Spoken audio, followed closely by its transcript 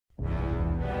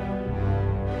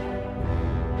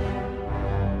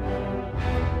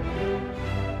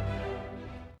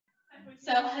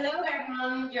So hello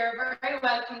everyone, you're very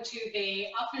welcome to the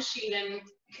Aughnasheelin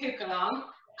cook along.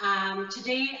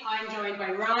 Today I'm joined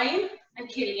by Ryan and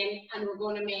Killian and we're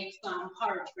going to make some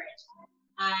porridge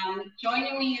bread.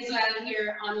 Joining me as well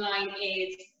here online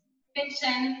is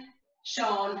Fintan,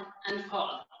 Sean and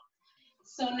Paul.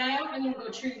 So now I'm going to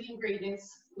go through the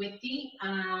ingredients with you.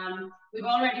 We've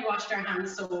already washed our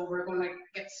hands, so we're going to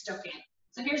get stuck in.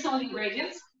 So here's all the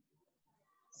ingredients.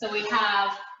 So we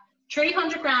have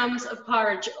 300 grams of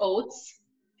porridge oats.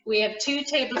 We have 2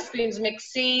 tablespoons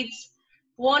mixed seeds,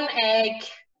 1 egg,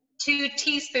 2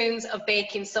 teaspoons of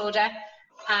baking soda,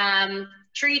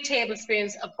 3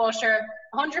 tablespoons of butter,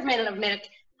 100 ml of milk,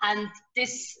 and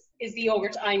this is the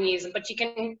yogurt I'm using, but you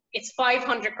can, it's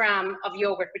 500 gram of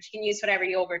yogurt, but you can use whatever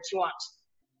yogurt you want.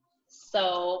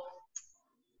 So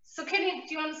Killian,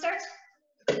 do you want to start?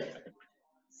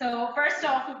 So first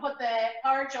off, we put the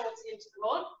porridge oats into the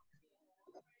bowl,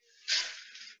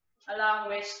 along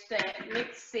with the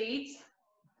mixed seeds,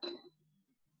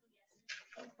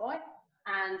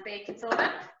 and baking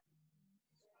soda.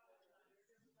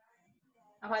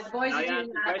 And while the boys are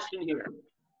doing that, question here.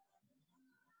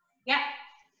 Yeah.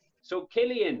 So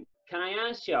Killian, can I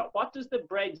ask you, what does the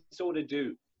bread soda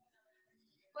do?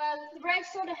 Well, the bread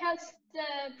soda helps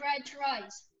the bread to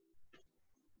rise.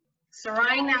 So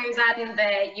Ryan now is adding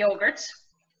the yogurt,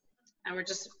 and we're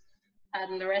just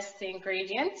adding the rest of the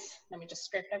ingredients. Let me just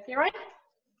scrape it up here, right?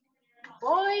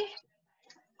 Boy.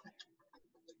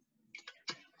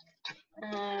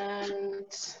 And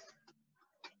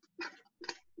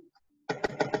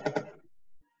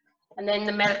then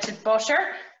the melted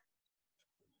butter.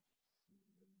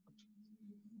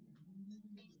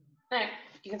 Now,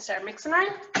 you can start mixing now.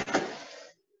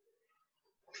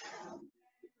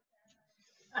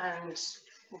 And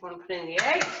we're going to put in the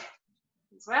egg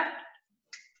as well.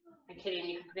 And Killian,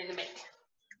 you can put in the milk.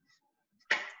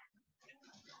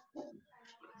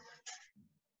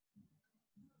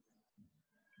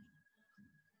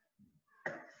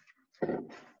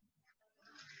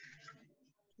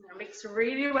 Now mix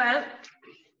really well,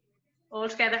 all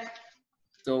together.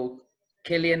 So,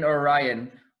 Killian or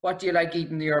Ryan, what do you like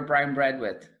eating your brown bread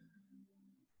with?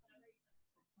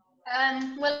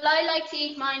 Well, I like to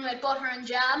eat mine with butter and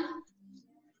jam.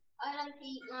 I like to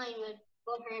eat mine with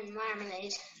butter and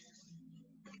marmalade.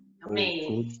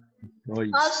 Amazing.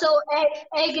 Nice. Also,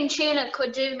 egg and tuna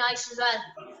could do nice as well.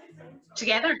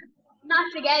 Together?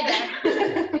 Not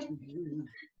together.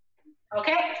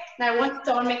 Okay, now once it's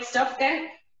all mixed up then.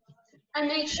 And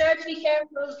make sure to be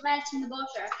careful of melting the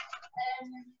butter.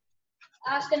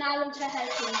 Asking Alan to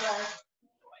help you as well.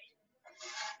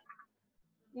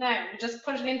 Now, just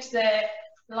put it into the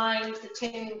lined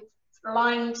tin.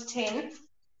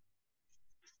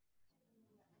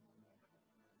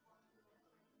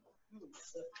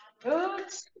 Good.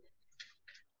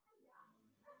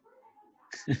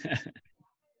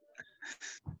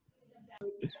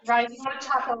 Right, you want to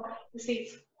top up the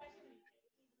seeds.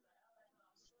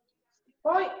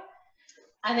 Right.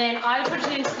 And then I'll put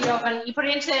it into the oven. You put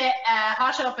it into a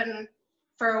hot oven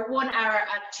for 1 hour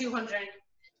at 200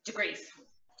 degrees.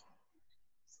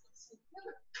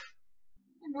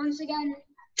 And once again,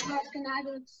 asking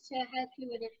adults to help you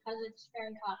with it because it's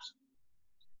very hot.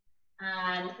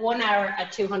 And 1 hour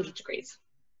at 200 degrees.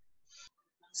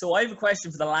 So I have a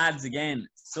question for the lads again.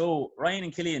 So Ryan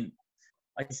and Killian,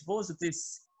 I suppose with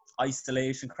this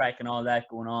isolation crack and all that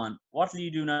going on, what will you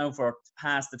do now for to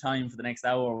pass the time for the next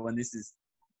hour when this is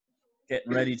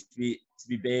getting ready to be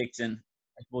baked and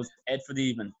I suppose head for the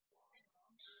evening?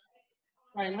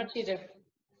 Ryan, what do you do?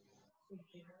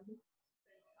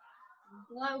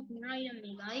 Go out and ride on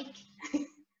me like.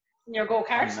 Your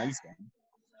go-kart? Oh, nice one.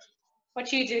 What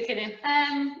do you do, Killian?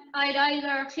 I'd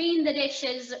either clean the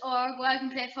dishes or go out and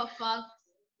play football.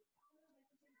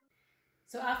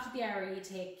 So after the hour, you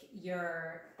take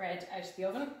your bread out of the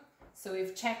oven. So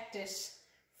we've checked it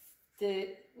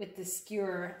with the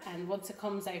skewer, and once it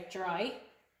comes out dry,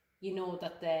 you know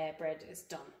that the bread is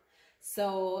done.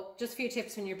 So just a few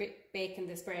tips when you're baking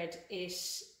this bread.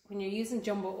 When you're using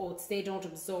jumbo oats, they don't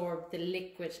absorb the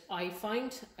liquid, I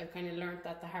find. I've kind of learned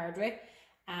that the hard way.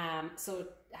 So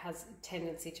it has a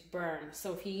tendency to burn.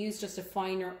 So if you use just a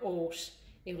finer oat,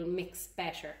 it will mix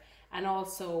better. And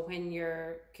also when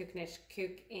you're cooking it,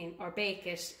 bake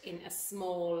it in a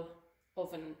small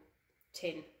oven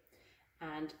tin,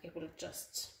 and it will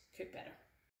just cook better.